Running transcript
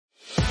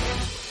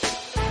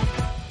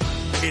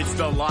It's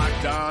the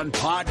Locked On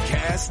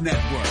Podcast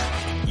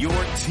Network, your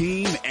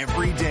team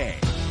every day.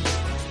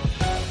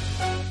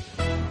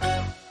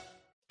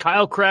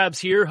 Kyle Krabs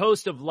here,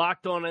 host of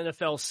Locked On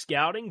NFL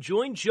Scouting.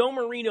 Join Joe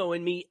Marino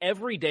and me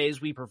every day as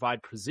we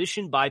provide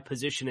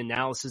position-by-position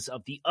analysis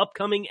of the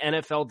upcoming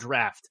NFL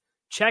Draft.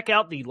 Check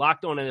out the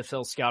Locked On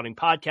NFL Scouting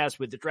podcast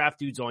with the Draft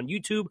Dudes on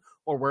YouTube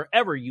or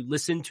wherever you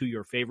listen to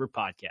your favorite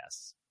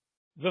podcasts.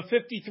 The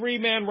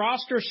 53-man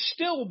roster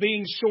still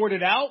being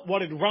sorted out. What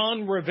did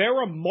Ron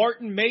Rivera,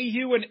 Martin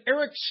Mayhew, and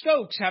Eric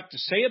Stokes have to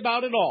say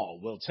about it all?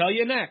 We'll tell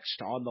you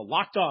next on the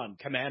Locked On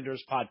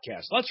Commanders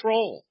podcast. Let's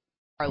roll.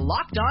 Our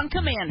Locked On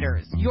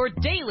Commanders, your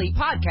daily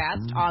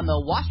podcast on the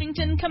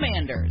Washington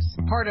Commanders.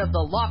 Part of the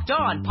Locked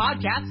On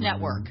Podcast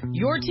Network,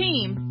 your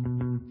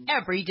team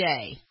every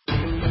day.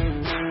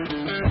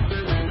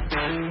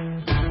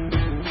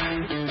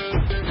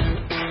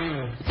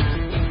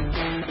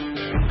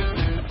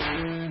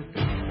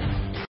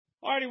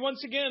 Alrighty,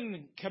 once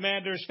again,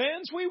 Commanders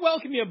fans, we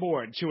welcome you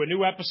aboard to a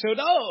new episode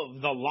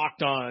of the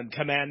Locked On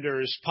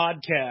Commanders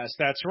podcast.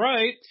 That's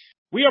right.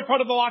 We are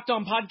part of the Locked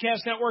On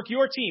Podcast Network,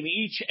 your team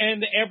each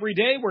and every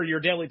day. We're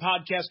your daily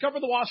podcast. Cover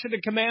the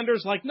Washington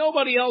Commanders like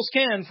nobody else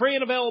can. Free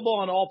and available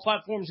on all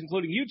platforms,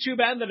 including YouTube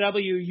and the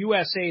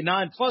WUSA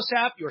 9 Plus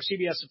app. Your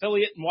CBS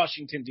affiliate in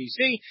Washington,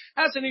 D.C.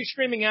 has a new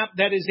streaming app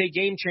that is a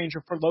game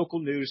changer for local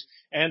news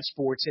and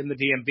sports in the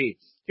DMV.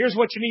 Here's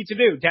what you need to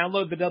do.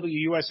 Download the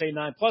WUSA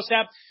 9 Plus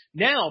app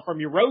now from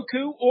your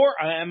Roku or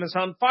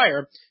Amazon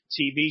Fire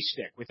TV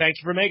stick. We thank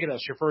you for making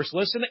us your first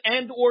listen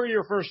and or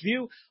your first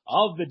view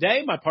of the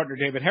day. My partner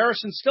David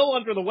Harrison, still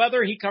under the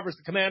weather. He covers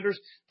the Commanders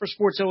for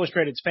Sports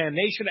Illustrated's Fan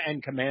Nation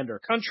and Commander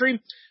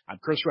Country. I'm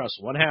Chris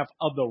Russell, one half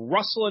of the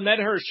Russell and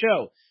Medhurst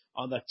Show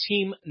on the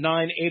Team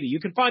 980. You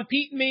can find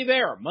Pete and me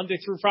there Monday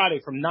through Friday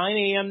from 9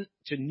 a.m.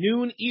 to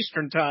noon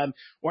Eastern time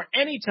or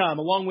anytime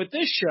along with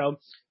this show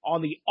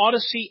on the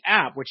Odyssey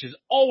app, which is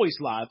always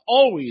live,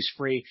 always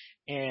free,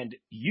 and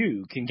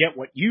you can get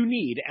what you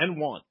need and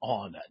want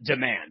on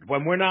demand.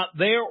 When we're not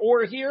there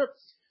or here,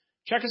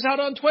 check us out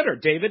on Twitter.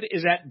 David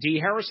is at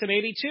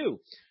DHarrison82.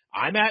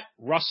 I'm at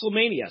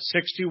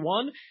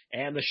RussellMania621,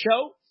 and the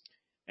show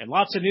and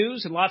lots of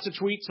news and lots of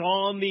tweets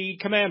on the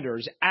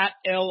Commanders at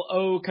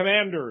LO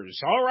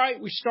Commanders. All right,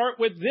 we start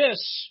with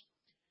this.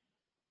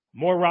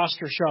 More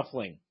roster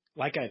shuffling,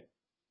 like a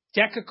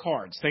deck of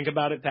cards. Think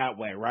about it that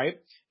way, right?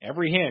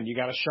 Every hand, you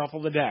got to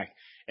shuffle the deck.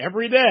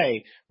 Every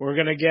day, we're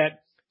going to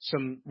get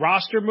some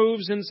roster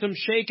moves and some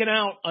shaking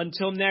out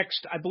until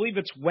next, I believe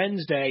it's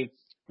Wednesday,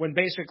 when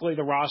basically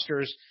the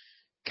rosters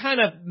kind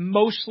of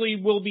mostly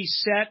will be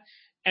set.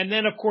 And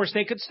then, of course,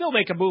 they could still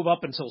make a move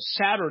up until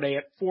Saturday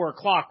at 4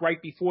 o'clock, right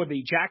before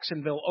the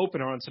Jacksonville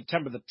opener on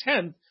September the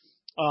 10th.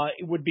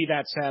 It would be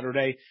that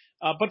Saturday.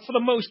 But for the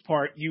most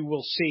part, you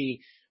will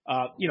see,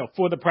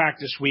 for the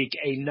practice week,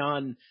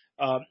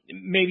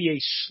 maybe a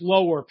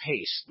slower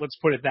pace. Let's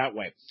put it that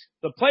way.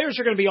 The players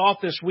are going to be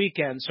off this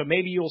weekend, so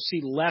maybe you'll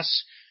see less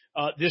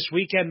this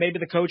weekend. Maybe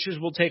the coaches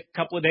will take a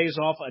couple of days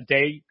off, a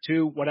day,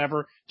 two,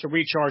 whatever, to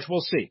recharge.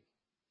 We'll see.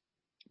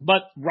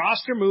 But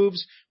roster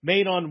moves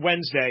made on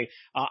Wednesday.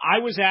 I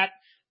was at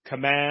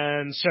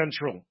Command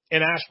Central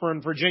in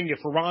Ashburn, Virginia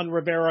for Ron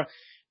Rivera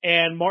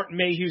and Martin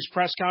Mayhew's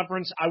press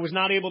conference. I was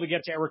not able to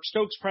get to Eric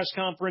Stokes' press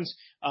conference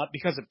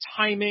because of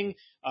timing.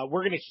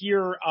 We're going to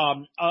hear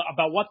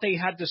about what they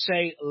had to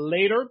say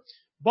later.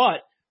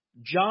 But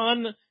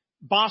Jon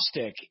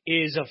Bostic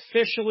is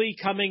officially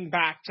coming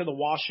back to the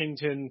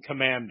Washington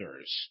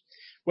Commanders.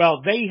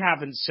 Well, they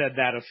haven't said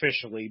that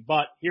officially,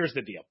 but here's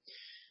the deal.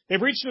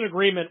 They've reached an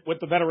agreement with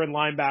the veteran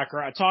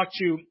linebacker. I talked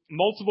to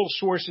multiple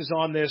sources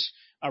on this,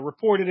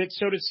 reported it.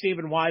 So did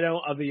Stephen Wido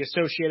of the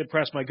Associated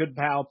Press, my good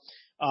pal.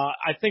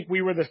 I think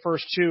we were the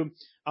first two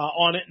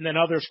on it, and then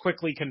others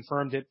quickly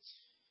confirmed it.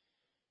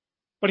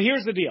 But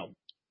here's the deal.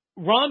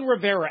 Ron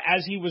Rivera,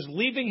 as he was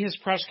leaving his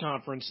press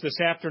conference this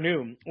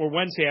afternoon, or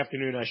Wednesday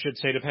afternoon, I should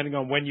say, depending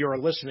on when you're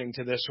listening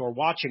to this or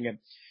watching it,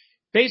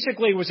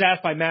 basically was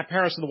asked by Matt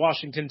Paris of the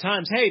Washington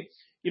Times, hey,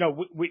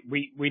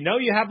 we know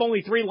you have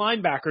only 3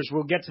 linebackers.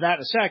 We'll get to that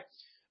in a sec.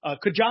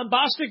 Could Jon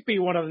Bostic be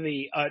one of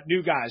the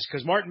new guys?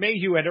 Because Martin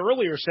Mayhew had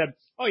earlier said,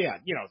 oh, yeah,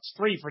 it's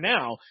 3 for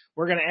now.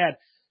 We're going to add.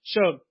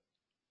 So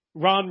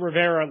Ron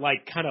Rivera,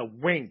 kind of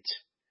winked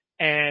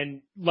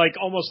and,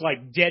 almost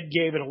dead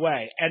gave it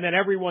away. And then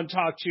everyone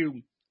talked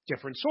to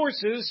different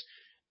sources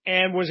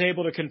and was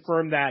able to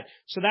confirm that.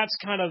 So that's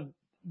kind of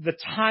the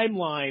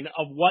timeline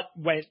of what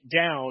went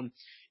down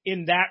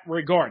in that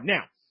regard.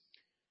 Now,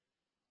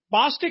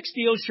 Bostic's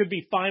deal should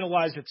be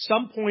finalized at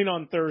some point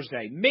on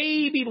Thursday,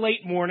 maybe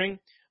late morning,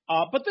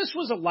 but this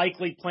was a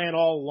likely plan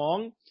all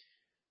along.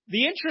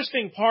 The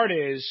interesting part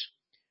is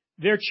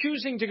they're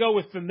choosing to go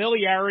with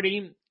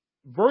familiarity,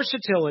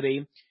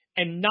 versatility,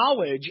 and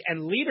knowledge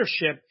and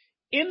leadership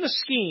in the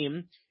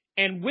scheme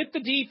and with the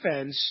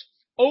defense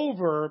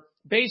over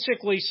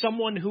basically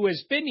someone who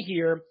has been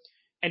here,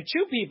 and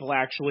 2 people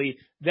actually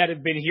that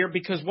have been here,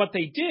 because what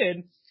they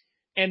did,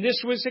 And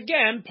this was,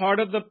 again, part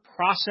of the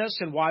process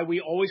and why we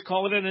always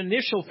call it an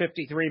initial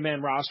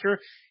 53-man roster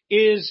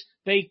is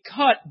they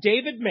cut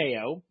David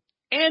Mayo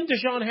and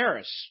Dejon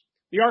Harris,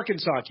 the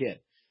Arkansas kid,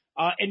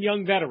 and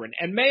young veteran.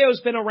 And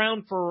Mayo's been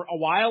around for a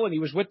while, and he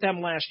was with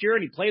them last year,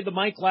 and he played the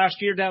mic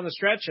last year down the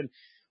stretch, and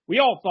we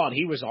all thought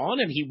he was on,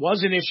 and he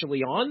was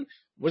initially on.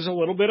 Was a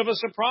little bit of a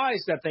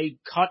surprise that they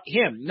cut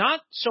him. Not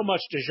so much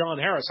Dejon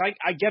Harris.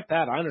 I get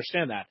that. I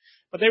understand that.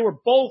 But they were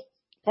both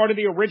part of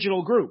the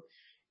original group.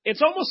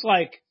 It's almost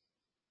like,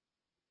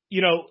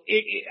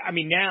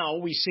 now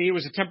we see it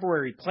was a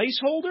temporary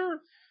placeholder,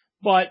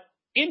 but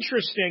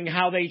interesting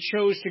how they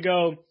chose to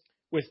go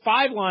with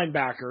 5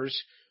 linebackers,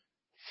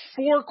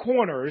 4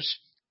 corners,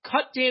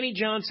 cut Danny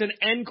Johnson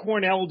and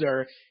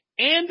Cornelder,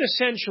 and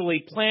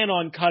essentially plan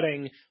on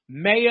cutting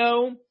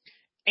Mayo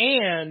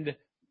and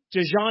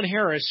Dejon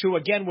Harris, who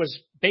again was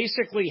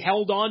basically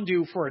held on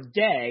to for a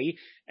day,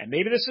 and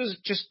maybe this is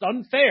just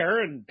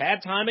unfair and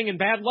bad timing and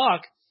bad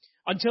luck,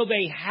 until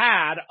they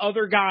had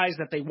other guys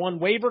that they won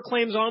waiver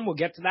claims on. We'll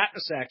get to that in a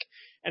sec.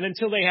 And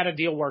until they had a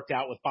deal worked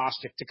out with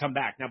Bostic to come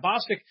back. Now,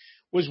 Bostic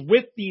was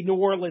with the New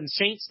Orleans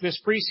Saints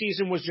this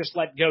preseason, was just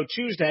let go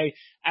Tuesday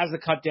as the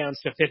cut downs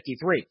to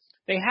 53.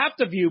 They have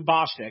to view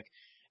Bostic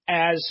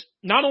as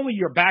not only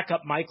your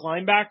backup Mike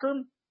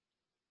linebacker,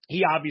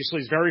 he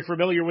obviously is very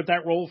familiar with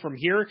that role from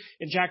here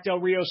in Jack Del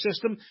Rio's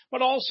system,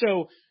 but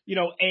also,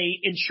 a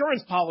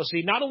insurance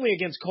policy not only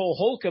against Cole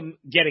Holcomb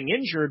getting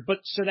injured, but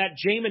so that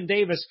Jamin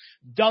Davis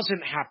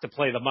doesn't have to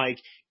play the mic,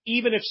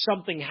 even if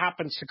something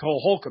happens to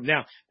Cole Holcomb.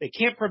 Now, they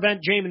can't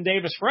prevent Jamin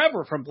Davis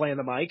forever from playing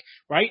the mic,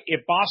 right?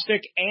 If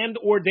Bostic and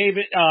or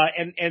David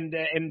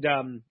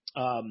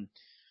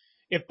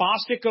if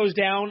Bostic goes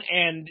down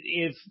and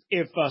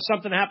if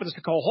something happens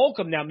to Cole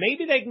Holcomb, now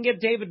maybe they can get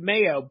David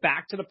Mayo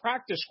back to the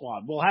practice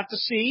squad. We'll have to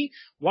see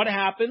what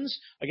happens.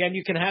 Again,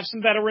 you can have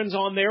some veterans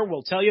on there.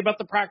 We'll tell you about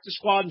the practice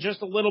squad in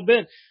just a little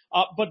bit.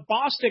 But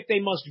Bostic, they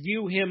must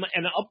view him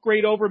an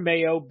upgrade over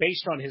Mayo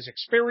based on his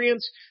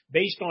experience,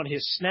 based on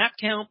his snap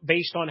count,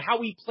 based on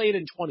how he played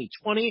in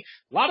 2020.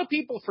 A lot of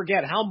people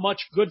forget how much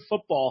good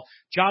football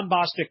Jon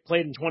Bostic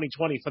played in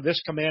 2020 for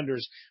this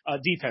Commanders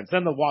defense,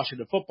 then the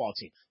Washington football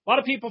team. A lot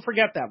of people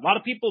forget that. A lot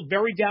of people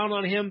very down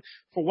on him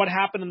for what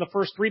happened in the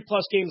first 3+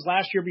 games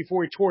last year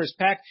before he tore his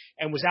pec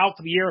and was out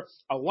for the year.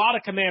 A lot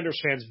of Commanders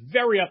fans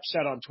very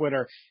upset on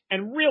Twitter,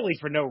 and really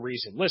for no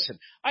reason. Listen,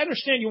 I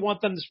understand you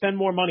want them to spend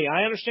more money.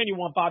 I understand you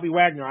want Bobby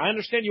Wagner. I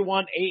understand you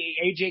want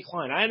A.J.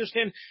 Klein. I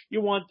understand you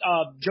want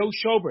Joe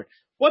Schobert.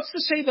 What's to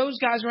say those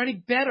guys are any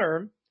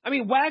better? I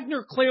mean,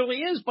 Wagner clearly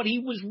is, but he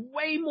was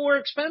way more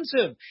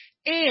expensive.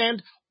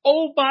 And,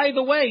 oh, by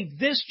the way,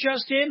 this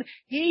just in,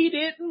 he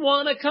didn't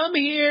want to come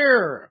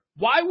here.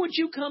 Why would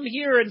you come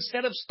here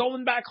instead of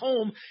going back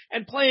home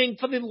and playing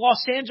for the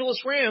Los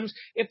Angeles Rams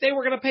if they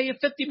were going to pay you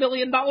 $50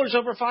 million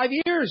over 5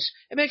 years?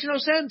 It makes no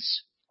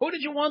sense. Who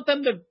did you want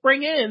them to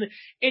bring in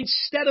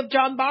instead of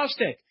Jon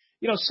Bostic?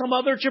 Some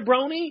other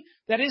jabroni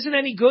that isn't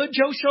any good?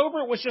 Joe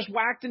Schobert was just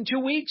whacked in 2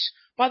 weeks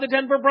by the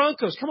Denver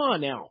Broncos. Come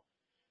on now.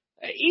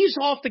 Ease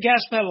off the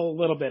gas pedal a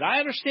little bit. I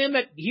understand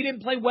that he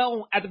didn't play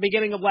well at the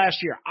beginning of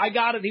last year. I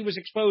got it. He was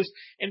exposed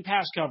in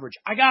pass coverage.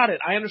 I got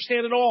it. I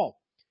understand it all.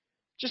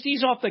 Just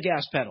ease off the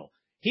gas pedal.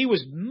 He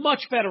was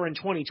much better in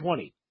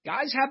 2020.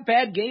 Guys have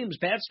bad games,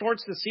 bad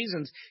starts to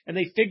seasons, and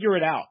they figure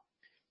it out.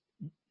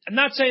 I'm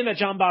not saying that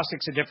Jon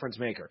Bostic's a difference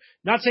maker.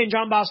 I'm not saying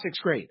Jon Bostic's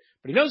great,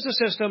 but he knows the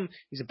system.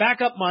 He's a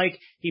backup Mike.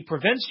 He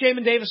prevents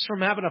Jamin Davis from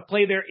having to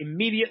play there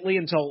immediately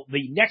until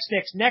the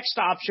next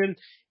option,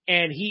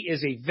 and he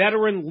is a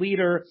veteran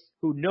leader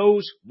who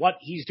knows what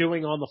he's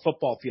doing on the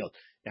football field.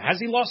 Now, has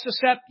he lost a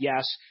step?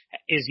 Yes.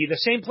 Is he the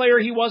same player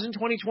he was in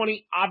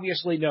 2020?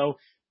 Obviously no,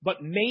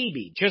 but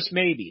maybe, just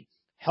maybe,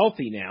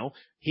 healthy now,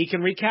 he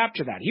can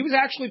recapture that. He was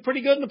actually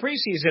pretty good in the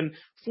preseason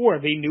for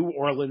the New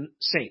Orleans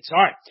Saints.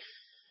 All right.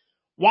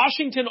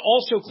 Washington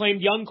also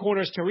claimed young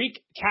corners Tariq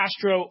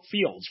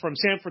Castro-Fields from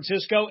San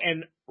Francisco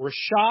and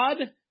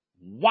Rashad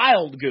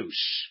Wildgoose.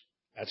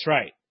 That's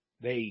right.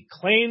 They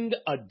claimed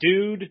a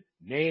dude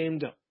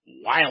named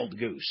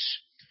Wildgoose.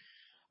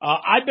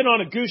 I've been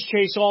on a goose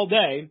chase all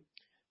day.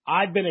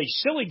 I've been a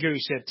silly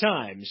goose at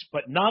times,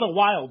 but not a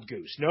wild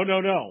goose.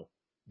 No.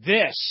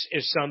 This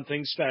is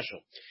something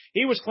special.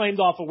 He was claimed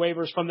off of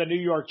waivers from the New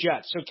York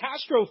Jets. So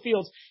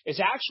Castro-Fields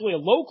is actually a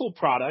local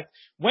product,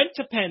 went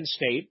to Penn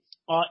State.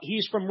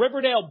 He's from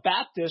Riverdale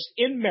Baptist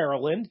in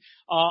Maryland,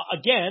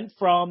 again,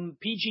 from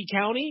PG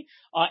County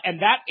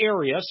and that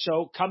area.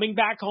 So coming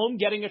back home,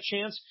 getting a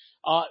chance,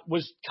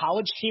 was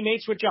college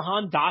teammates with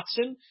Jahan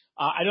Dotson.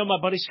 I know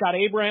my buddy Scott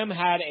Abraham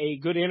had a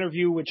good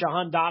interview with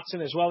Jahan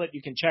Dotson as well that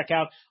you can check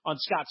out on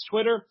Scott's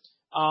Twitter.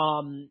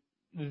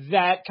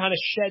 That kind of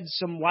sheds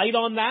some light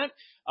on that.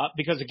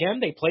 Because, again,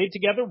 they played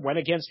together, went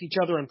against each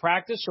other in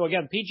practice. So,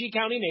 again, PG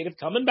County native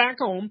coming back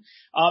home.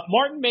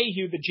 Martin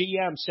Mayhew, the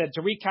GM, said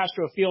Tariq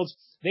Castro-Fields,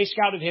 they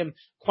scouted him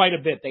quite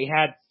a bit. They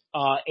had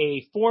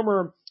a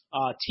former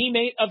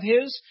teammate of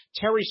his,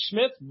 Terry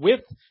Smith,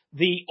 with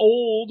the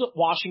old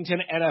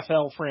Washington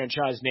NFL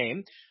franchise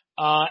name.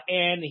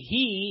 and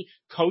he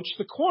coached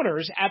the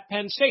corners at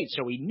Penn State.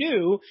 So he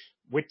knew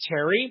with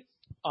Terry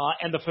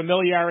and the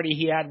familiarity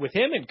he had with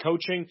him and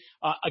coaching,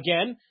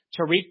 again,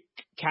 Tariq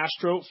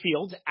Castro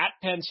Fields at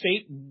Penn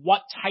State,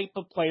 what type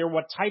of player,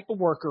 what type of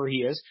worker he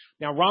is.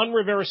 Now, Ron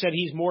Rivera said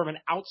he's more of an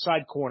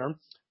outside corner.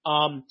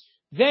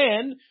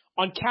 Then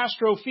on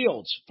Castro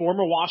Fields,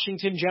 former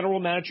Washington general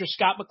manager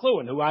Scott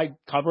McCloughan, who I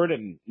covered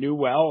and knew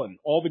well, and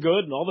all the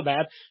good and all the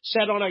bad,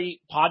 said on a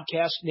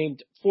podcast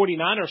named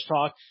 49ers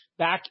Talk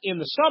back in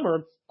the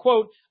summer,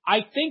 quote,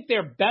 I think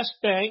their best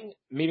bang,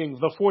 meaning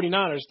the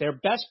 49ers, their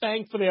best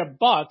bang for their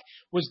buck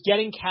was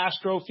getting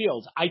Castro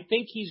Fields. I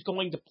think he's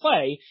going to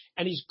play,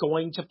 and he's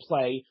going to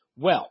play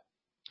well.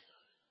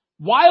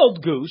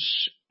 Wild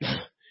Goose,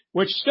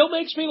 which still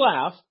makes me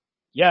laugh,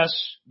 yes,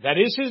 that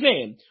is his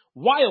name,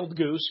 Wild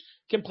Goose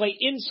can play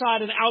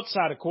inside and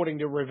outside, according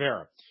to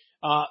Rivera.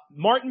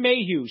 Martin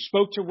Mayhew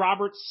spoke to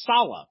Robert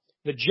Saleh,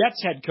 the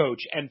Jets head coach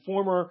and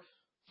former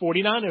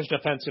 49ers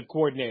defensive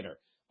coordinator.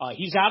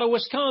 He's out of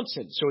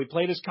Wisconsin, so he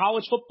played his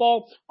college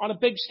football on a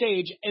big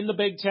stage in the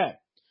Big Ten.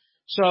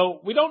 So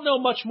we don't know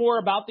much more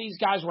about these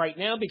guys right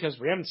now because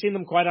we haven't seen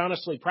them, quite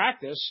honestly,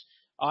 practice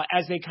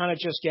as they kind of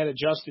just get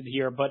adjusted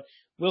here. But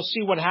we'll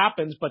see what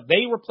happens. But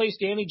they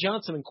replaced Danny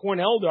Johnson and Corn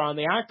Elder on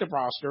the active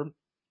roster,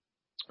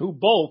 who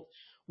both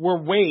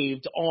were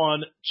waived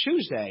on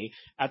Tuesday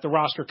at the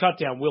roster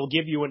cutdown. We'll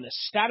give you a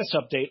status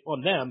update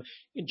on them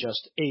in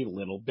just a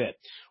little bit.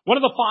 One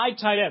of the 5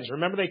 tight ends,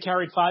 remember they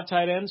carried 5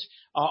 tight ends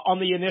on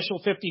the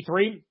initial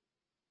 53,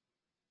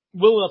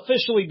 will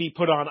officially be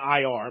put on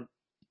IR.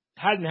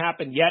 Hadn't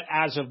happened yet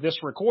as of this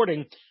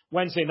recording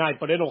Wednesday night,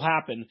 but it'll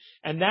happen.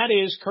 And that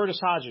is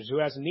Curtis Hodges, who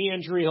has a knee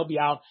injury. He'll be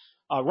out.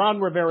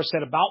 Ron Rivera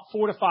said about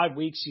 4 to 5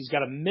 weeks. He's got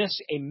to miss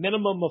a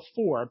minimum of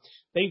 4.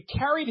 They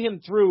carried him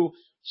through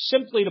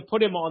simply to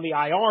put him on the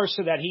IR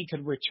so that he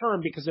could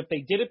return, because if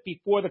they did it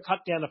before the cut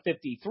down of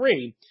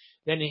 53,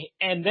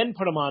 then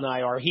put him on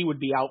IR, he would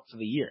be out for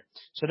the year.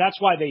 So that's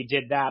why they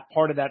did that,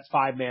 part of that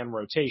 5-man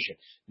rotation.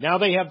 Now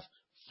they have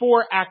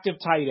 4 active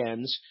tight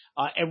ends,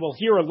 and we'll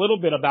hear a little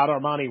bit about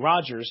Armani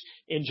Rogers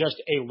in just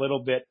a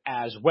little bit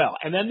as well.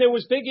 And then there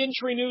was big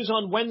injury news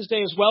on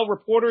Wednesday as well.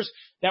 Reporters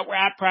that were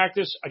at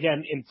practice,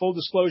 again, in full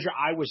disclosure,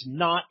 I was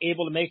not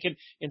able to make it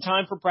in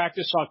time for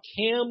practice, saw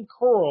Cam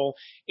Curl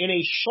in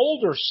a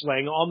shoulder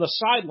sling on the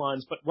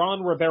sidelines, but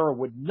Ron Rivera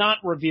would not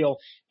reveal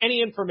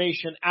any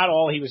information at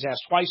all. He was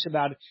asked twice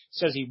about it,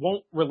 says he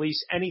won't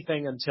release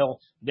anything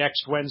until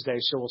next Wednesday,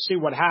 so we'll see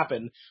what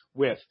happened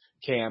with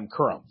Cam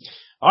Curl.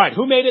 All right,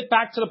 who made it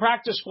back to the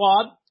practice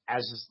squad,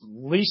 at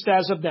least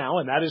as of now,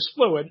 and that is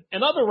fluid,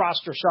 and other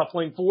roster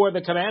shuffling for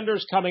the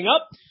Commanders coming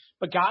up.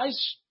 But guys,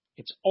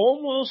 it's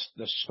almost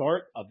the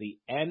start of the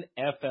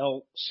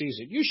NFL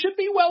season. You should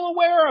be well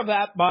aware of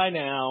that by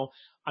now.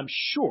 I'm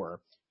sure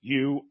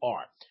you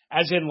are.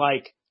 As in,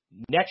 like,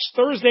 next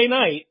Thursday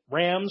night,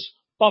 Rams,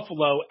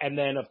 Buffalo, and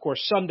then, of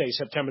course, Sunday,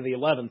 September the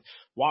 11th,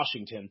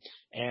 Washington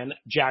and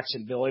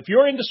Jacksonville. If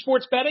you're into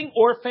sports betting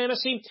or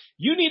fantasy,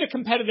 you need a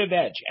competitive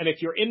edge. And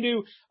if you're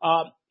into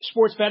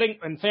sports betting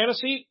and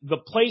fantasy, the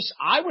place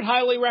I would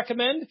highly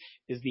recommend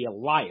is the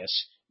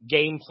Elias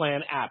Game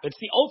Plan app. It's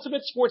the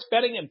ultimate sports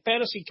betting and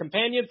fantasy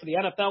companion for the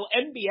NFL,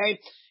 NBA,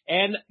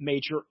 and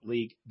Major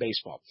League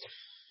Baseball.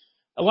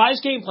 Elias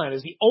Game Plan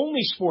is the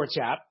only sports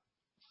app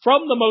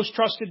from the most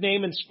trusted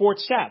name in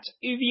sports stats,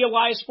 the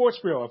Elias Sports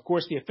Bureau, of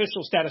course, the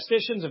official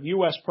statisticians of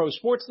U.S. pro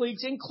sports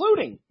leagues,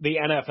 including the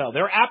NFL.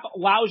 Their app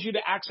allows you to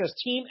access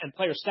team and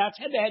player stats,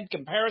 head-to-head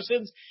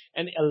comparisons,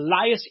 and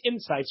Elias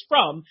insights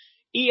from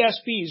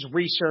ESPN's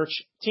research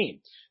team.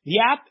 The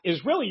app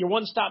is really your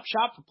one-stop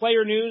shop for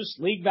player news,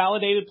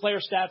 league-validated player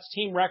stats,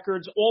 team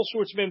records, all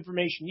sorts of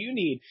information you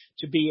need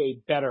to be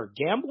a better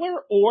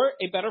gambler or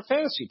a better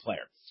fantasy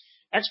player.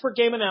 Expert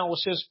game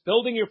analysis,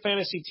 building your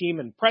fantasy team,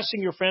 and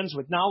impressing your friends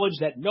with knowledge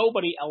that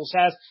nobody else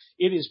has.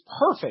 It is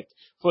perfect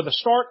for the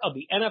start of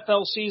the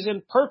NFL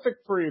season,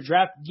 perfect for your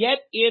draft. Get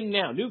in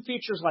now. New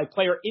features like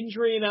player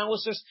injury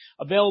analysis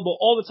available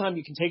all the time.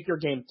 You can take your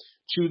game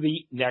to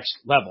the next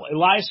level.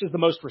 Elias is the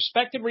most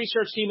respected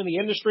research team in the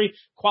industry.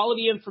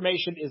 Quality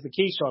information is the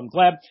key, so I'm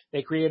glad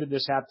they created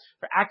this app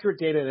for accurate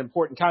data and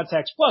important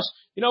context. Plus,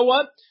 you know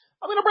what?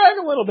 I'm going to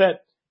brag a little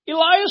bit.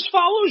 Elias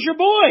follows your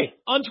boy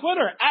on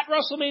Twitter at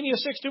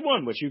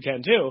WrestleMania61, which you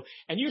can too.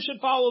 And you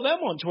should follow them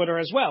on Twitter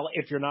as well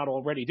if you're not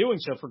already doing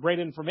so for great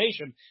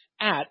information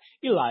at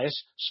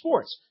Elias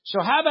Sports.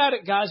 So have at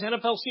it, guys.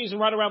 NFL season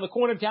right around the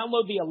corner.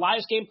 Download the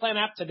Elias Game Plan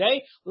app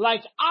today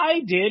like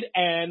I did,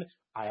 and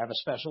I have a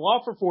special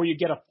offer for you.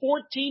 Get a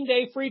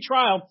 14-day free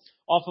trial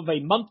off of a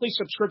monthly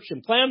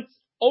subscription plan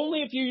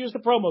only if you use the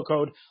promo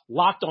code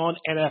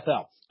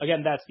LOCKEDONNFL.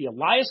 Again, that's the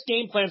Elias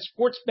Game Plan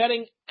sports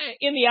betting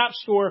in the App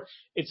Store.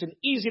 It's an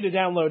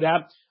easy-to-download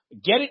app.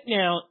 Get it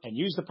now and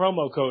use the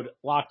promo code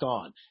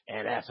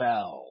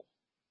LOCKEDONNFL.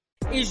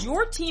 Is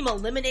your team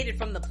eliminated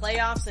from the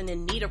playoffs and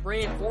in need of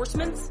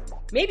reinforcements?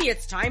 Maybe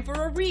it's time for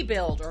a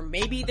rebuild, or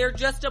maybe they're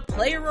just a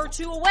player or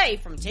two away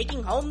from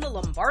taking home the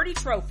Lombardi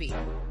Trophy.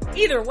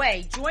 Either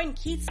way, join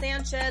Keith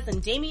Sanchez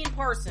and Damian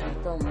Parson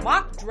for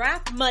Mock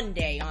Draft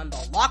Monday on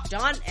the Locked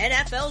On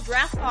NFL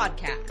Draft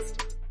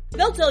Podcast.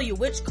 They'll tell you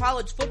which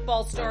college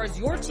football stars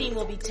your team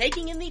will be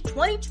taking in the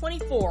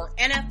 2024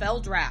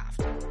 NFL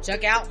Draft.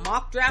 Check out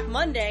Mock Draft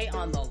Monday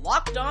on the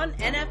Locked On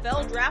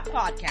NFL Draft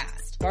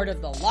Podcast, part of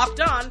the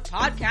Locked On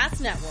Podcast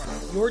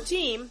Network. Your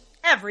team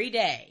every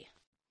day.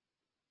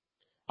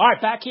 All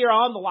right, back here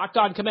on the Locked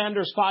On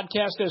Commanders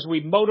podcast as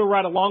we motor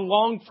right along.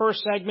 Long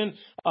first segment.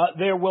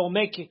 There will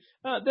make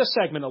this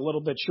segment a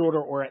little bit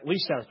shorter, or at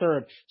least our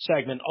third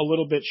segment a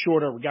little bit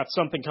shorter. We got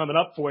something coming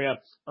up for you.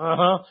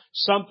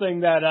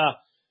 Something that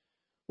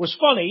was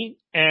funny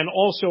and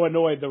also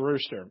annoyed the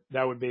rooster.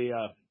 That would be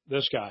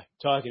this guy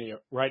talking to you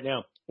right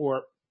now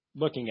or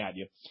looking at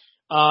you.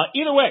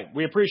 Either way,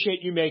 we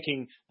appreciate you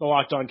making the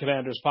Locked On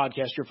Commanders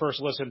podcast your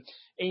first listen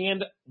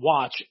and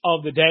watch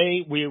of the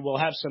day. We will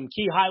have some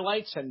key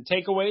highlights and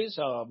takeaways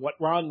of what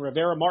Ron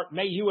Rivera, Mark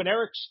Mayhew, and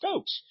Eric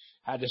Stokes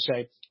had to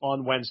say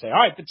on Wednesday. All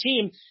right, the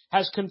team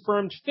has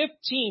confirmed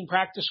 15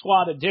 practice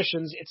squad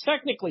additions. It's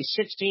technically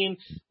 16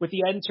 with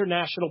the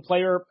international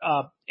player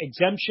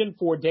exemption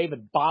for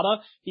David Bada.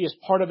 He is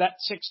part of that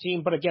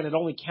 16, but again, it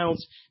only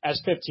counts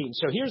as 15.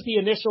 So here's the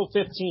initial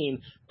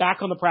 15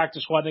 back on the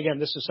practice squad. And again,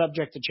 this is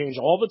subject to change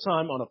all the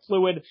time on a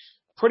fluid,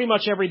 pretty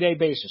much everyday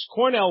basis.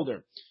 Corn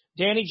Elder,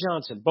 Danny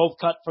Johnson, both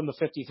cut from the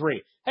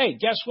 53. Hey,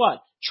 guess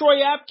what?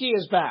 Troy Apke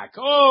is back.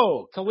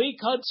 Oh,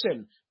 Khaleke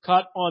Hudson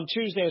cut on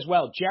Tuesday as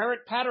well.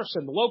 Jarrett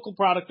Patterson, the local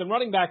product and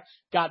running back,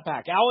 got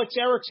back. Alex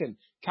Erickson,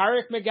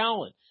 Kyrick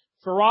McGowan,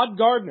 Farrod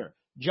Gardner,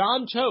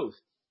 John Toth,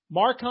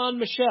 Marcon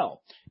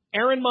Michelle,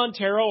 Aaron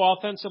Montero,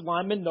 offensive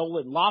lineman,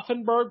 Nolan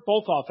Laufenberg,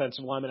 both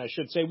offensive linemen, I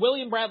should say,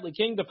 William Bradley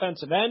King,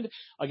 defensive end,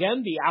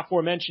 again, the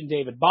aforementioned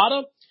David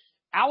Bada,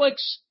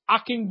 Alex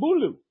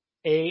Akingbulu,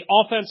 a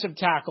offensive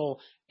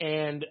tackle,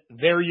 and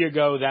there you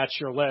go, that's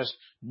your list.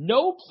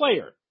 No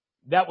player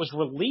that was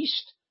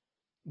released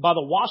by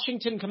the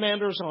Washington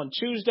Commanders on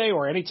Tuesday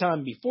or any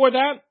time before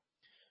that,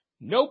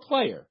 no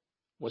player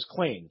was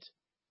claimed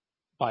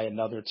by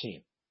another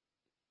team.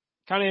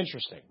 Kind of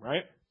interesting,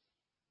 right?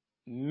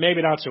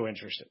 Maybe not so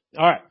interesting.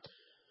 All right.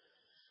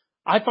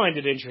 I find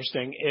it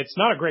interesting. It's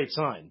not a great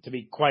sign, to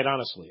be quite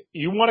honest with you.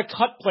 You want to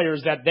cut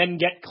players that then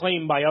get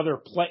claimed by other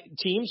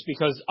teams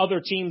because other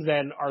teams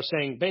then are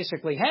saying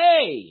basically,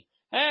 hey,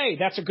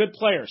 that's a good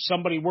player,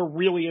 somebody we're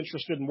really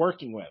interested in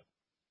working with.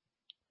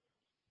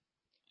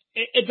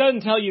 It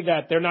doesn't tell you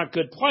that they're not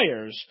good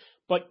players,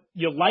 but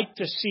you like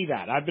to see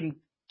that. I've been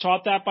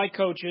taught that by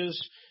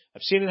coaches.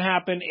 I've seen it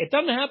happen. It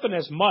doesn't happen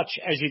as much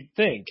as you'd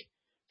think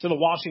to the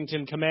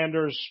Washington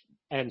Commanders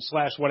and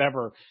 /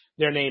 whatever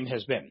their name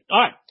has been. All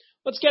right,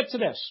 let's get to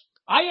this.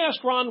 I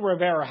asked Ron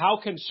Rivera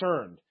how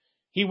concerned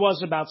he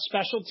was about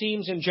special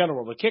teams in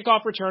general. The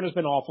kickoff return has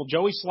been awful.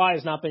 Joey Sly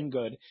has not been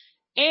good.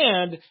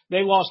 And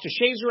they lost to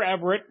Shazer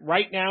Everett.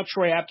 Right now,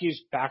 Troy Apke's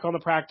back on the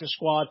practice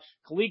squad.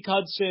 Khaleke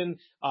Hudson,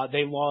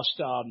 they lost,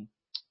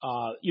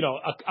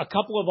 a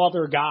couple of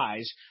other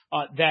guys,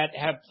 that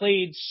have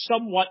played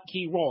somewhat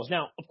key roles.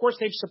 Now, of course,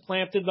 they've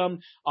supplanted them,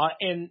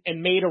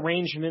 and made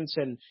arrangements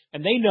and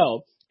they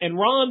know. And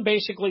Ron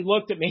basically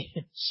looked at me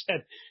and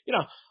said,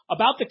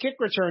 about the kick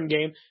return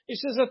game, he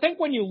says, I think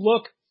when you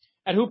look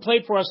at who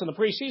played for us in the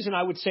preseason,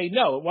 I would say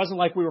no. It wasn't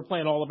like we were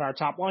playing all of our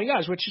top line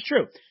guys, which is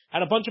true.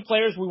 Had a bunch of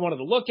players we wanted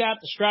to look at.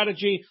 The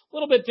strategy, a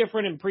little bit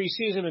different in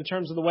preseason in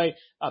terms of the way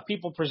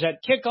people present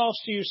kickoffs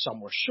to you.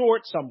 Some were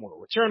short, some were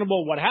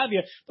returnable, what have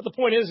you. But the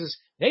point is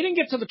they didn't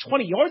get to the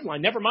 20-yard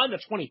line, never mind the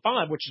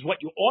 25, which is what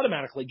you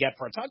automatically get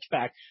for a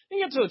touchback. They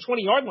didn't get to the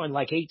 20-yard line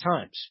like 8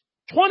 times.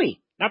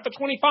 20, not the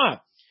 25.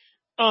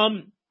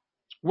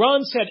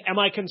 Ron said, am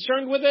I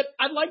concerned with it?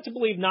 I'd like to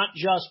believe not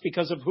just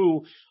because of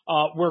who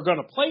we're going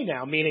to play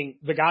now, meaning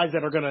the guys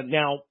that are going to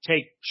now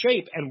take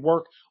shape and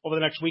work over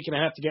the next week and a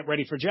half to get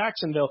ready for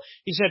Jacksonville.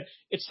 He said,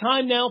 it's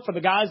time now for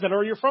the guys that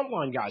are your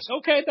frontline guys.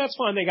 Okay, that's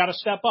fine. They got to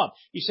step up.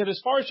 He said, as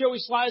far as Joey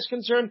Sly is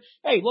concerned,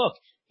 hey, look,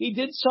 he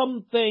did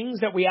some things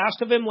that we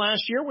asked of him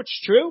last year, which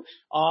is true.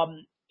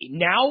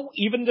 Now,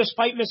 even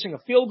despite missing a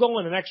field goal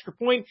and an extra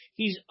point,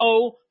 he's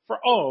 0 for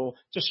 0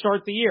 to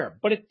start the year.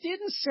 But it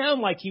didn't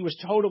sound like he was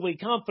totally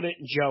confident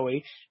in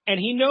Joey, and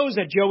he knows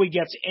that Joey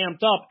gets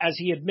amped up, as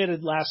he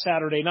admitted last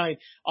Saturday night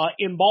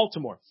in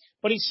Baltimore.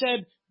 But he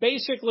said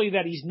basically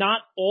that he's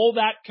not all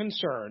that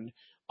concerned,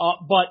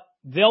 but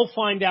they'll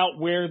find out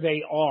where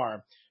they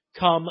are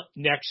come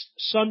next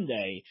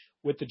Sunday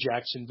with the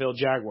Jacksonville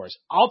Jaguars.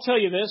 I'll tell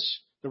you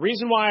this, the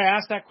reason why I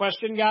asked that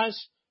question, guys,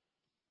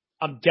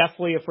 I'm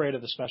deathly afraid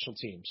of the special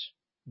teams.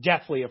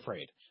 Deathly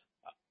afraid.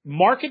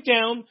 Mark it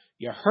down.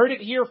 You heard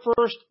it here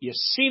first. You've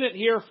seen it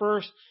here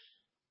first.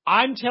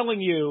 I'm telling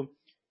you,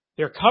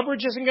 their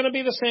coverage isn't going to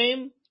be the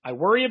same. I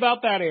worry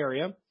about that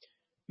area.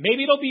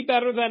 Maybe it'll be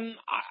better than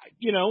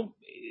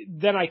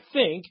I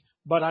think,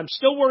 but I'm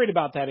still worried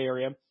about that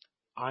area.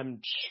 I'm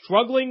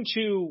struggling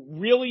to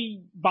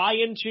really buy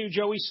into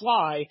Joey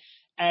Sly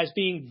as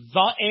being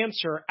the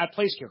answer at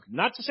place kicker.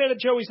 Not to say that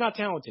Joey's not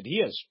talented.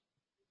 He is.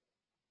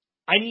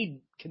 I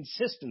need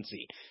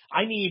consistency.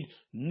 I need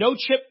no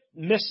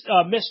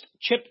missed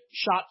chip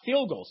shot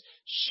field goals.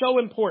 So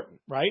important,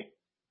 right?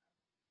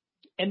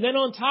 And then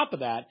on top of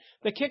that,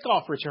 the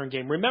kickoff return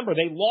game. Remember,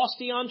 they lost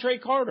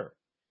DeAndre Carter.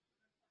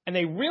 And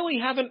they really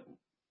haven't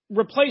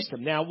replaced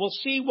him. Now, we'll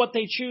see what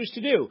they choose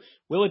to do.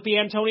 Will it be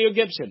Antonio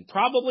Gibson?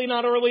 Probably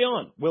not early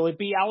on. Will it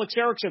be Alex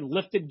Erickson,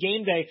 lifted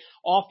game day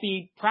off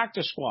the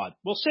practice squad?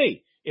 We'll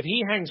see if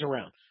he hangs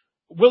around.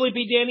 Will it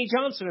be Danny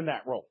Johnson in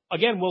that role?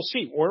 Again, we'll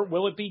see. Or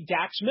will it be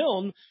Dax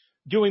Milne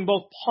doing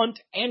both punt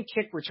and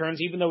kick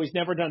returns, even though he's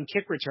never done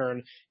kick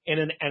return in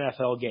an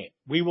NFL game?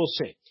 We will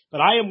see.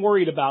 But I am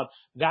worried about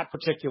that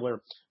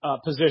particular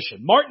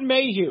position. Martin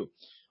Mayhew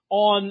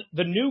on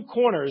the new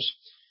corners.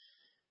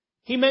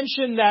 He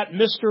mentioned that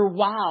Mr.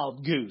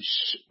 Wild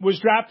Goose was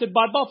drafted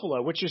by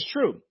Buffalo, which is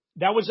true.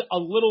 That was a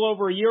little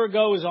over a year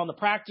ago. He was on the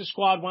practice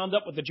squad, wound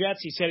up with the Jets.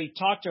 He said he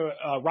talked to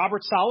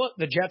Robert Saleh,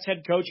 the Jets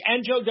head coach,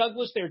 and Joe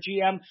Douglas, their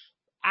GM,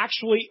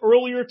 actually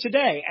earlier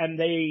today, and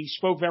they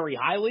spoke very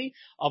highly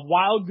of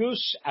Wild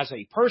Goose as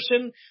a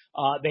person.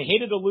 They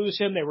hated to lose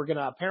him. They were going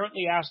to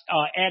apparently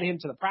add him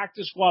to the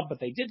practice squad, but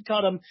they did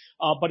cut him.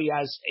 But he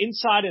has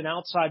inside and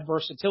outside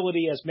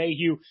versatility, as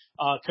Mayhew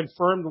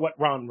confirmed what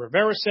Ron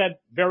Rivera said.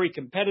 Very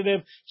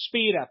competitive,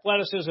 speed,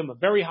 athleticism, a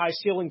very high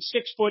ceiling,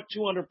 6 foot,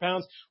 200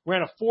 pounds,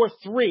 ran a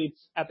 4.3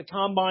 at the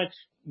combine.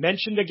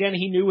 Mentioned again,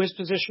 he knew his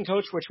position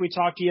coach, which we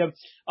talked to you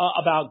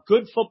about.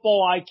 Good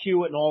football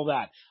IQ and all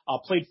that.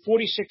 Played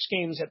 46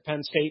 games at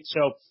Penn State,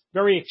 so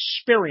very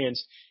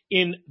experienced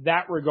in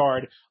that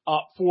regard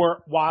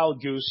for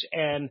Wild Goose.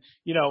 And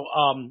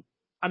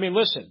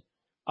listen.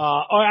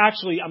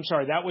 I'm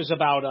sorry. That was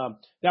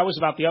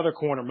about the other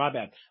corner. My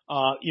bad.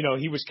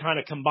 He was kind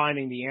of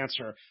combining the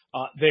answer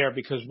there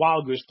because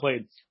Wild Goose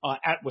played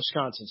at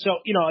Wisconsin. So,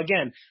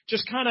 again,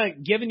 just kind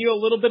of giving you a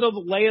little bit of the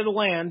lay of the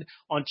land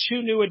on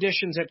two new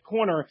additions at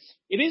corner.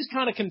 It is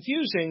kind of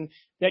confusing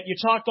that you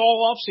talked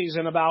all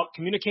offseason about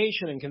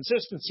communication and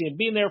consistency and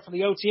being there for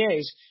the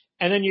OTAs,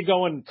 and then you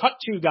go and cut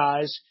two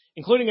guys,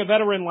 including a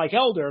veteran like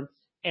Elder,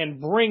 and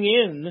bring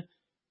in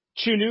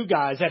two new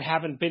guys that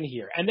haven't been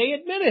here. And they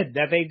admitted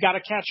that they've got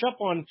to catch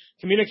up on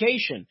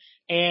communication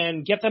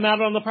and get them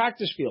out on the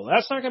practice field.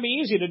 That's not going to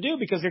be easy to do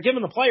because they're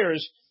giving the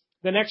players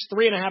the next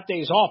 3.5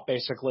 days off,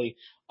 basically,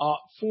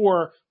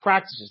 for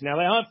practices. Now,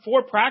 they have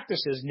 4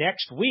 practices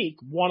next week,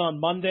 one on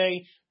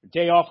Monday,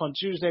 day off on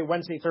Tuesday,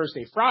 Wednesday,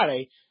 Thursday,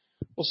 Friday.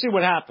 We'll see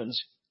what happens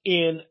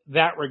in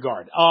that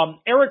regard.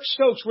 Eric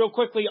Stokes, real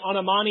quickly, on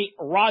Amani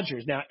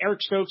Rodgers. Now,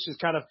 Eric Stokes is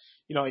kind of,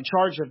 in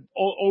charge of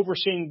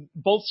overseeing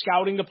both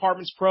scouting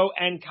departments, pro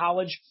and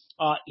college.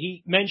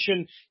 He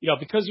mentioned,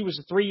 because he was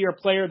a 3-year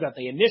player, that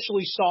they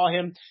initially saw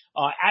him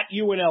at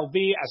UNLV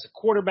as a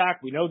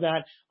quarterback. We know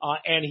that.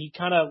 And he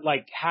kind of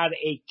had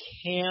a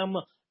Cam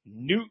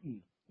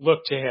Newton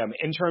look to him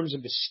in terms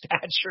of his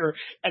stature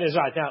and his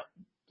eyes. Now,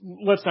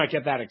 let's not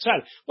get that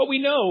excited. But we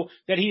know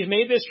that he's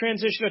made this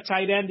transition to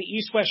tight end. The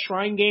East-West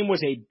Shrine game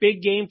was a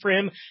big game for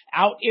him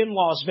out in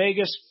Las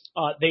Vegas.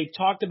 They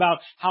talked about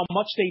how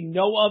much they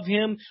know of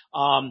him,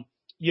 and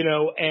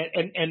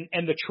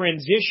the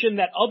transition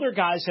that other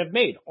guys have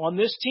made on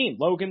this team,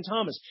 Logan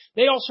Thomas.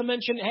 They also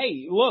mentioned,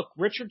 hey, look,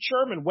 Richard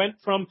Sherman went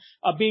from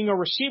being a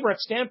receiver at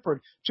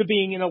Stanford to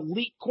being an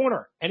elite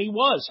corner, and he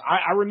was.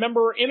 I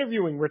remember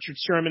interviewing Richard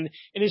Sherman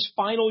in his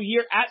final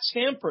year at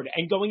Stanford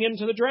and going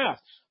into the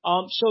draft.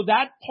 So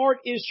that part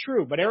is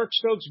true, but Eric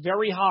Stokes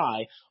very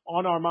high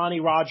on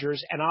Armani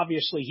Rodgers, and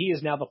obviously he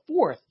is now the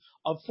 4th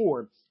of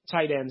 4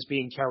 tight ends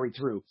being carried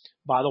through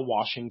by the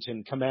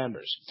Washington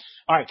Commanders.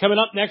 All right, coming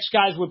up next,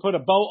 guys, we put a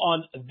bow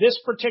on this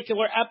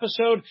particular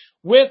episode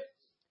with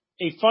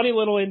a funny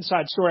little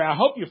inside story. I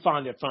hope you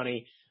find it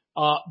funny,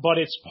 but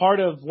it's part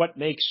of what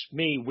makes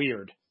me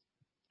weird,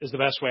 is the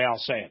best way I'll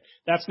say it.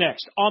 That's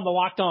next on the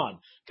Locked On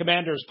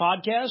Commanders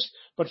podcast.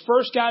 But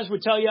first, guys, we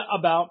tell you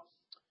about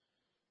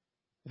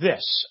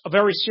this, a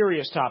very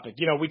serious topic.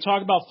 We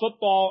talk about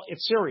football.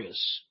 It's serious,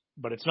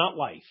 but it's not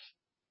life.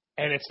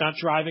 And it's not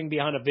driving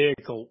behind a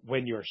vehicle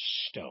when you're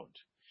stoned.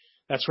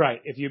 That's right.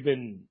 If you've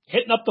been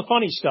hitting up the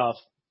funny stuff,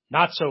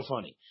 not so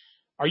funny.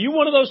 Are you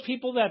one of those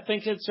people that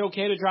think it's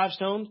okay to drive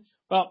stoned?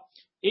 Well,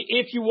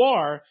 if you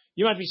are,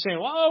 you might be saying,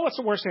 well, what's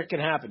the worst that can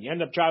happen? You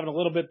end up driving a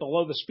little bit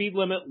below the speed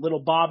limit, little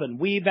bob and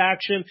weave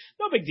action.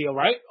 No big deal,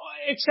 right?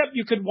 Except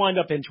you could wind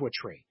up into a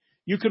tree.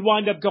 You could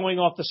wind up going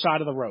off the side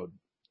of the road.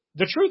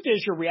 The truth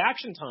is your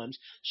reaction times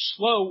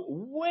slow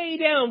way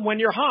down when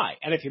you're high.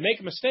 And if you make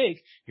a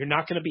mistake, you're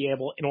not going to be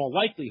able, in all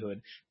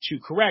likelihood, to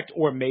correct,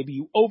 or maybe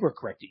you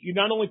overcorrect it. You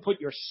not only put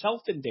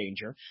yourself in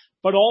danger,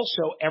 but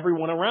also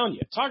everyone around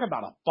you. Talk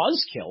about a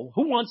buzzkill.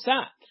 Who wants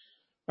that?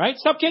 Right?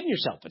 Stop kidding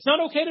yourself. It's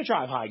not okay to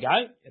drive high,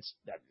 guy. It's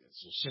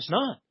just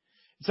not.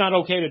 It's not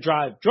okay to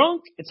drive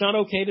drunk. It's not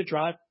okay to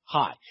drive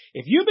high.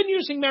 If you've been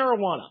using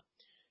marijuana,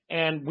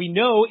 and we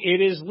know it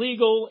is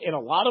legal in a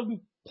lot of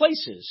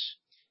places,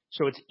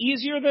 So it's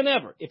easier than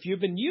ever. If you've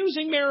been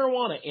using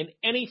marijuana in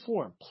any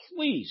form,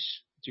 please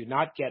do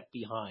not get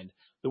behind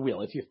the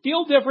wheel. If you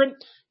feel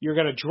different, you're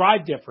going to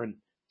drive different.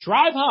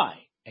 Drive high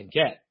and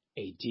get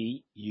a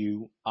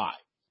DUI.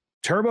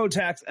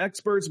 TurboTax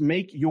experts,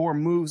 make your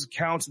moves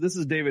count. This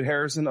is David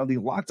Harrison of the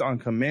Locked On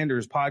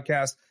Commanders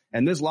podcast,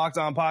 and this Locked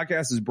On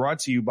podcast is brought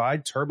to you by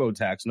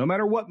TurboTax. No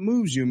matter what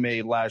moves you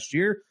made last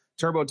year,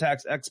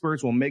 TurboTax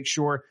experts will make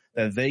sure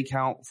that they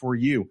count for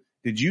you.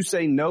 Did you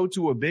say no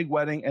to a big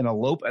wedding and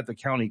elope at the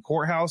county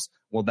courthouse?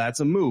 Well, that's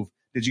a move.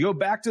 Did you go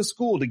back to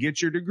school to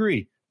get your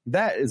degree?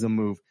 That is a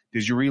move.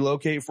 Did you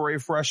relocate for a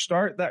fresh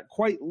start? That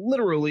quite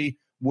literally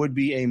would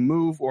be a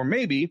move. Or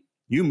maybe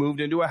you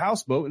moved into a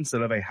houseboat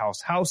instead of a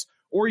house,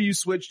 or you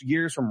switched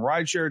gears from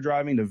rideshare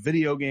driving to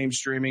video game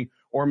streaming,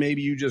 or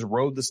maybe you just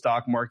rode the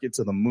stock market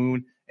to the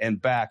moon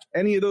and back.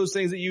 Any of those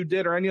things that you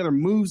did or any other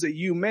moves that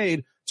you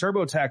made,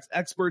 TurboTax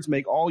experts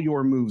make all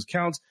your moves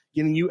count,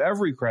 getting you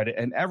every credit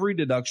and every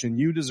deduction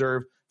you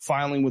deserve,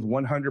 filing with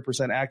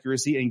 100%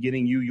 accuracy, and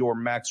getting you your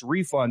max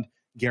refund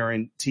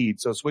guaranteed.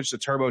 So switch to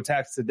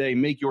TurboTax today.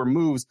 Make your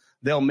moves.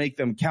 They'll make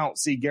them count.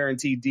 See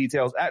guaranteed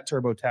details at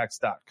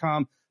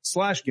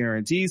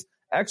TurboTax.com/guarantees.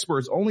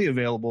 Experts only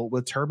available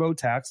with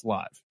TurboTax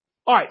Live.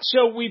 All right,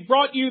 so we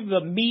brought you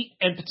the meat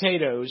and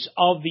potatoes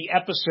of the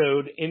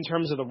episode in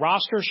terms of the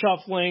roster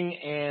shuffling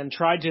and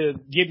tried to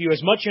give you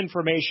as much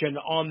information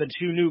on the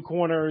two new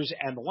corners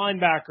and the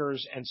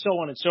linebackers and so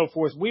on and so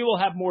forth. We will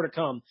have more to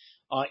come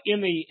in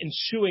the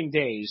ensuing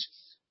days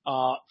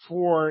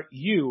for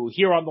you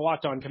here on the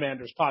Locked On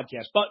Commanders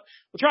podcast. But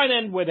we'll try and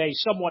end with a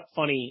somewhat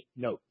funny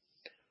note.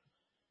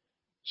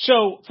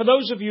 So for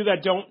those of you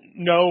that don't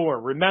know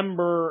or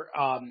remember,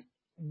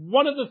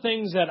 one of the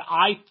things that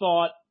I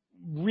thought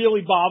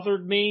really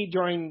bothered me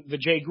during the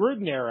Jay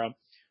Gruden era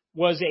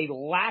was a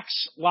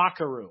lax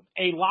locker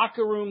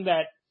room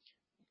that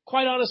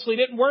quite honestly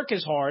didn't work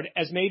as hard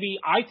as maybe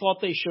I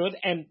thought they should,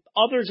 and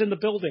others in the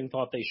building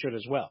thought they should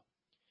as well.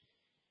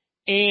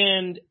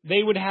 And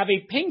they would have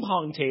a ping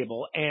pong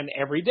table, and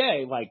every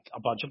day, like, a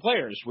bunch of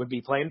players would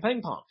be playing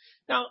ping pong.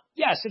 Now,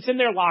 yes, it's in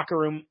their locker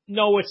room.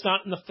 No, it's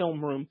not in the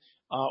film room,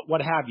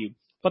 what have you.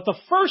 But the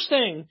first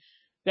thing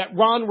that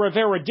Ron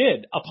Rivera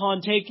did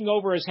upon taking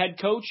over as head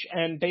coach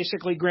and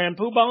basically grand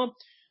poobah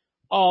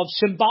of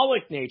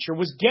symbolic nature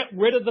was get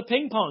rid of the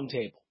ping pong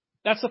table.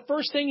 That's the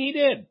first thing he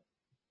did.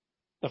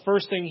 The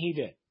first thing he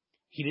did.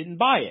 He didn't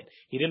buy it.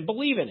 He didn't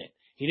believe in it.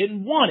 He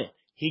didn't want it.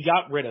 He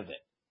got rid of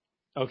it.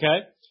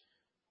 Okay?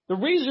 The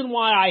reason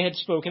why I had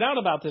spoken out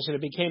about this and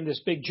it became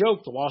this big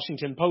joke, the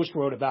Washington Post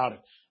wrote about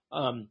it.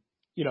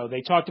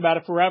 They talked about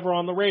it forever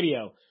on the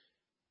radio.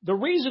 The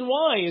reason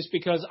why is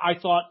because I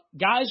thought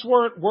guys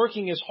weren't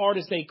working as hard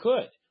as they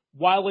could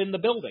while in the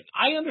building.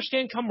 I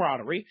understand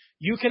camaraderie.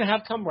 You can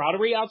have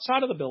camaraderie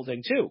outside of the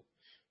building too.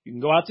 You can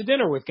go out to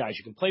dinner with guys.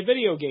 You can play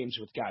video games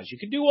with guys. You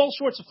can do all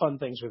sorts of fun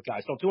things with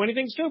guys. Don't do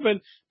anything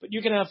stupid, but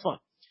you can have fun.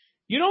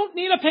 You don't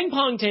need a ping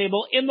pong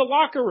table in the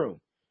locker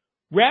room.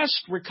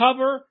 Rest,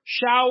 recover,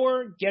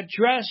 shower, get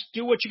dressed,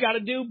 do what you got to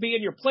do, be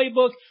in your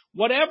playbook,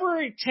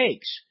 whatever it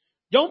takes.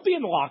 Don't be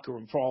in the locker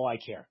room for all I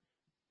care.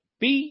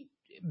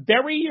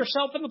 Bury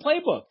yourself in the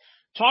playbook.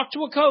 Talk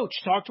to a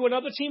coach. Talk to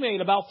another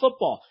teammate about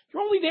football.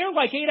 You're only there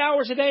like 8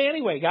 hours a day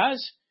anyway,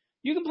 guys.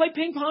 You can play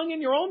ping pong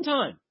in your own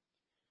time.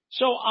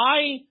 So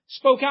I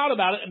spoke out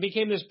about it and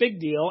became this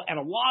big deal, and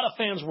a lot of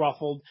fans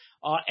ruffled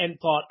and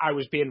thought I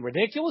was being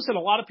ridiculous, and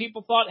a lot of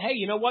people thought, hey,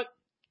 you know what?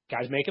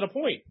 Guy's making a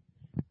point.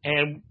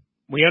 And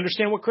we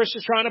understand what Chris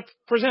is trying to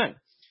present.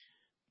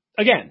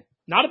 Again,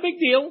 not a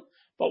big deal,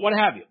 but what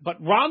have you. But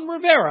Ron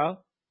Rivera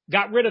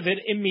got rid of it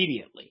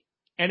immediately.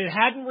 And it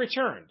hadn't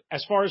returned,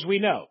 as far as we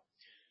know.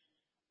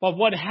 But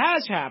what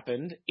has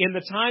happened in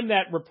the time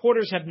that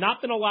reporters have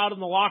not been allowed in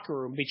the locker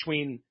room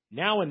between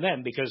now and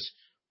then, because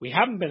we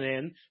haven't been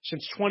in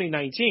since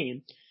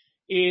 2019,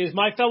 is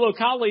my fellow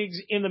colleagues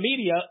in the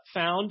media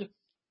found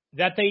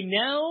that they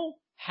now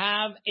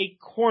have a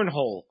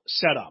cornhole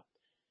set up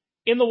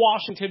in the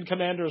Washington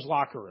Commanders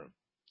locker room.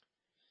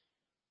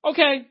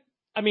 Okay,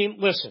 I mean,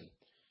 listen.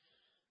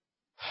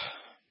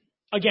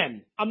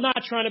 Again, I'm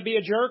not trying to be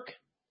a jerk.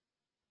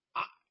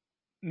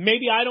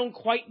 Maybe I don't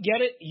quite get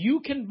it. You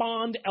can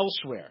bond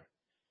elsewhere.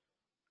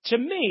 To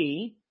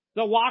me,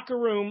 the locker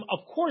room, of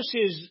course,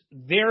 is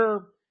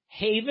their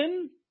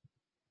haven,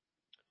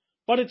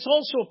 but it's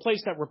also a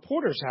place that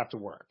reporters have to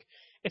work.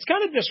 It's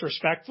kind of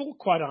disrespectful,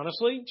 quite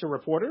honestly, to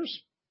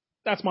reporters.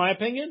 That's my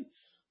opinion.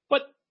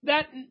 But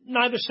that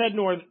neither said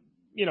nor,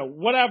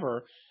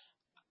 whatever.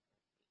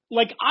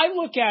 Like, I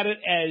look at it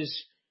as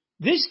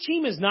this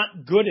team is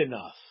not good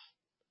enough.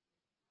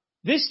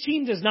 This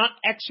team does not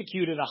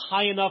execute at a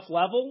high enough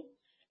level,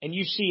 and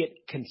you see it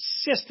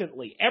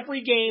consistently.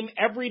 Every game,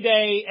 every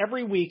day,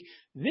 every week,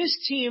 this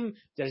team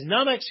does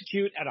not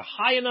execute at a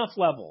high enough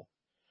level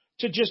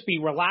to just be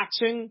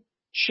relaxing,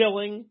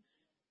 chilling,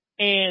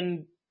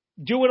 and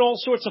doing all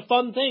sorts of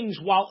fun things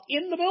while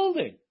in the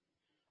building.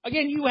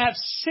 Again, you have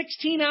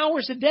 16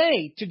 hours a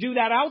day to do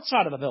that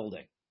outside of the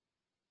building.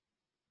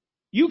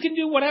 You can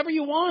do whatever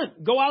you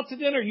want. Go out to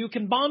dinner. You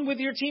can bond with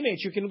your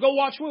teammates. You can go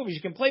watch movies.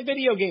 You can play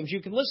video games.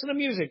 You can listen to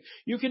music.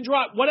 You can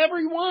drop whatever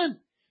you want.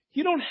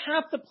 You don't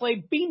have to play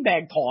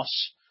beanbag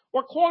toss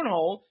or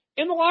cornhole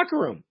in the locker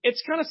room.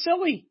 It's kind of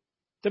silly,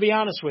 to be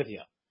honest with you.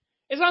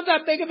 It's not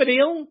that big of a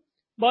deal,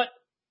 but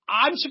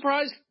I'm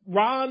surprised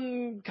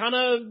Ron kind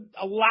of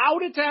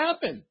allowed it to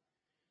happen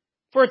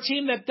for a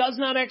team that does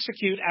not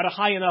execute at a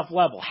high enough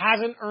level,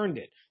 hasn't earned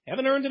it. They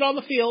haven't earned it on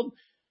the field.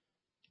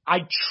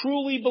 I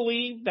truly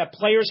believe that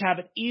players have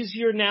it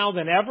easier now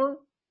than ever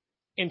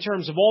in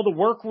terms of all the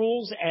work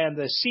rules and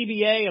the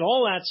CBA and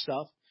all that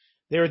stuff.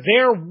 They're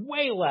there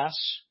way less,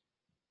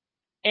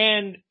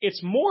 and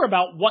it's more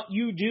about what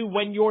you do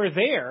when you're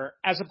there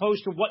as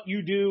opposed to what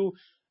you do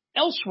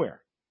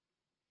elsewhere.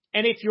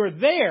 And if you're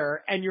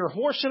there and you're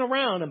horsing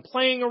around and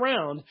playing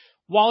around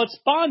while it's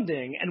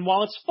bonding and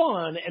while it's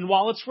fun and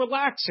while it's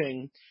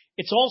relaxing,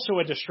 it's also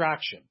a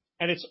distraction.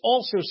 And it's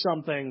also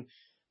something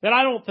that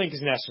I don't think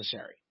is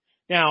necessary.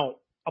 Now,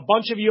 a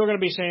bunch of you are going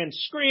to be saying,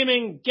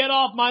 screaming, get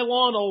off my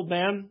lawn, old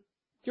man.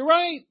 You're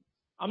right.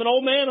 I'm an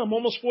old man. I'm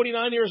almost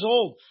 49 years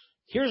old.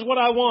 Here's what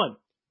I want.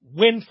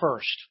 Win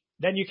first.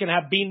 Then you can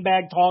have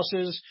beanbag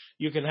tosses.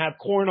 You can have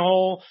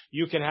cornhole.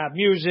 You can have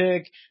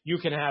music. You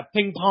can have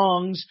ping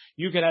pongs.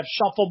 You can have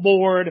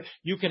shuffleboard.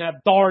 You can have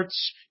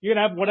darts. You can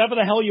have whatever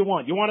the hell you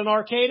want. You want an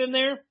arcade in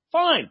there?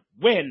 Fine.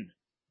 Win.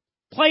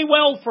 Play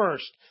well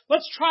first.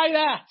 Let's try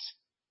that.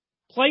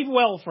 Play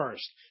well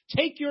first.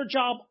 Take your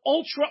job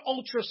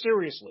ultra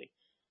seriously.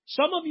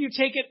 Some of you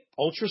take it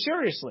ultra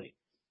seriously.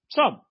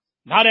 Some.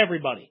 Not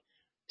everybody.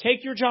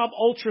 Take your job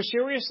ultra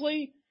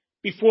seriously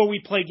before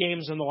we play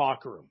games in the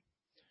locker room.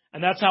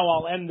 And that's how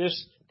I'll end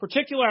this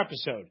particular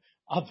episode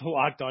of the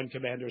Locked On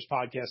Commanders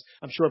podcast.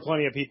 I'm sure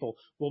plenty of people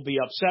will be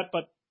upset,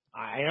 but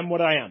I am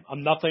what I am.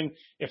 I'm nothing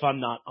if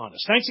I'm not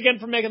honest. Thanks again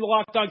for making the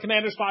Locked On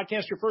Commanders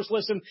podcast your first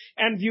listen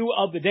and view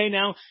of the day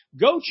now.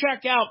 Go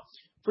check out,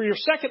 for your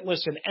second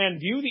listen and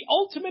view, the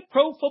Ultimate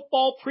Pro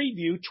Football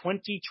Preview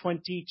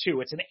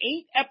 2022. It's an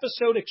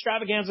 8-episode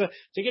extravaganza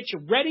to get you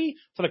ready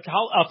for the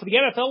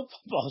NFL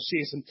football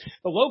season.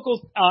 The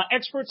local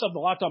experts of the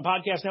Locked On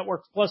Podcast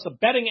Network, plus the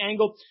betting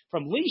angle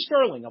from Lee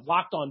Sterling of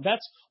Locked On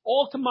Bets,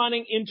 all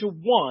combining into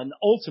one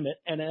ultimate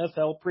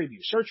NFL preview.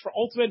 Search for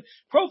Ultimate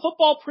Pro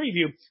Football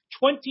Preview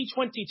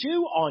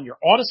 2022 on your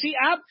Odyssey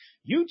app,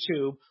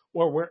 YouTube,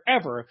 or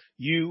wherever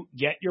you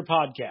get your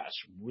podcasts.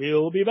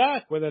 We'll be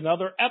back with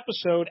another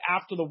episode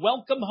after the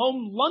Welcome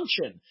Home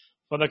Luncheon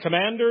for the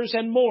Commanders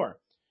and more.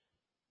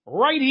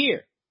 Right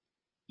here.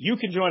 You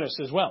can join us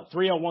as well.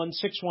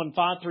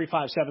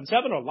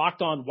 301-615-3577 or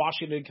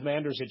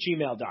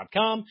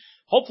LockedOnWashingtonCommanders@gmail.com.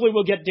 Hopefully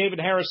we'll get David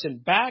Harrison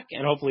back,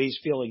 and hopefully he's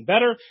feeling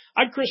better.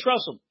 I'm Chris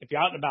Russell. If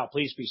you're out and about,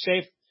 please be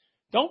safe.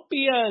 Don't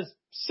be a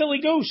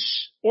silly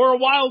goose or a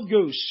wild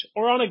goose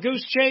or on a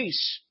goose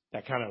chase.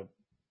 That kind of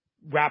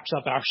wraps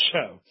up our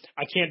show.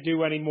 I can't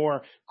do any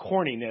more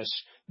corniness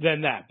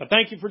than that. But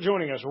thank you for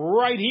joining us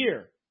right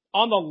here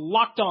on the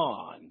Locked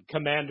On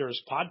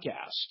Commanders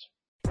podcast.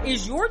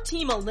 Is your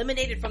team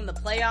eliminated from the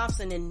playoffs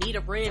and in need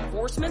of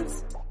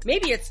reinforcements?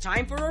 Maybe it's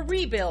time for a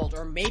rebuild,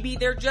 or maybe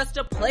they're just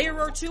a player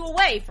or two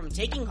away from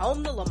taking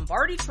home the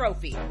Lombardi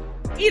Trophy.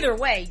 Either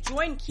way,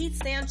 join Keith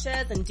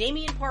Sanchez and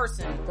Damian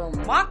Parson for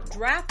Mock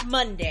Draft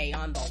Monday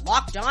on the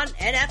Locked On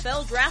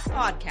NFL Draft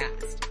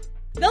Podcast.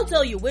 They'll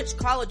tell you which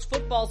college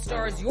football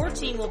stars your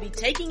team will be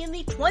taking in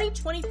the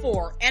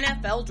 2024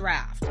 NFL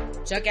Draft.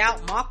 Check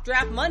out Mock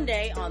Draft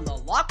Monday on the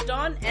Locked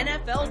On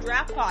NFL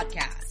Draft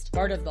Podcast,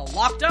 part of the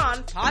Locked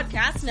On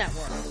Podcast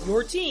Network.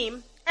 Your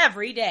team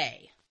every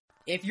day.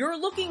 If you're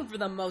looking for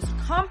the most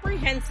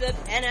comprehensive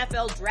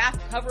NFL draft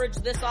coverage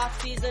this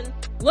offseason,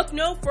 look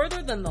no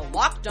further than the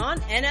Locked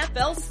On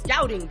NFL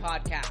Scouting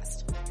Podcast.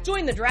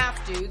 Join the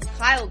draft dudes,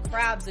 Kyle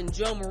Krabs and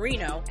Joe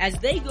Marino, as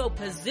they go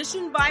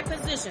position by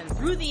position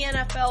through the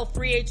NFL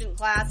free agent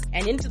class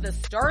and into the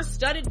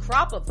star-studded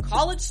crop of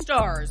college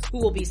stars who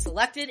will be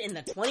selected in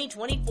the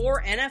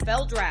 2024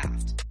 NFL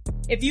Draft.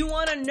 If you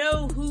want to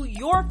know who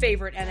your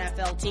favorite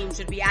NFL team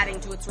should be adding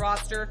to its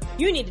roster,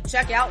 you need to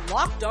check out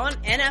Locked On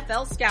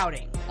NFL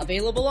Scouting,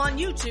 available on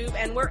YouTube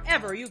and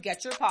wherever you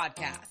get your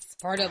podcasts.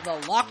 Part of the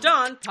Locked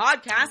On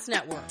Podcast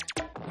Network.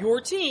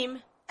 Your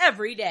team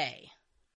every day.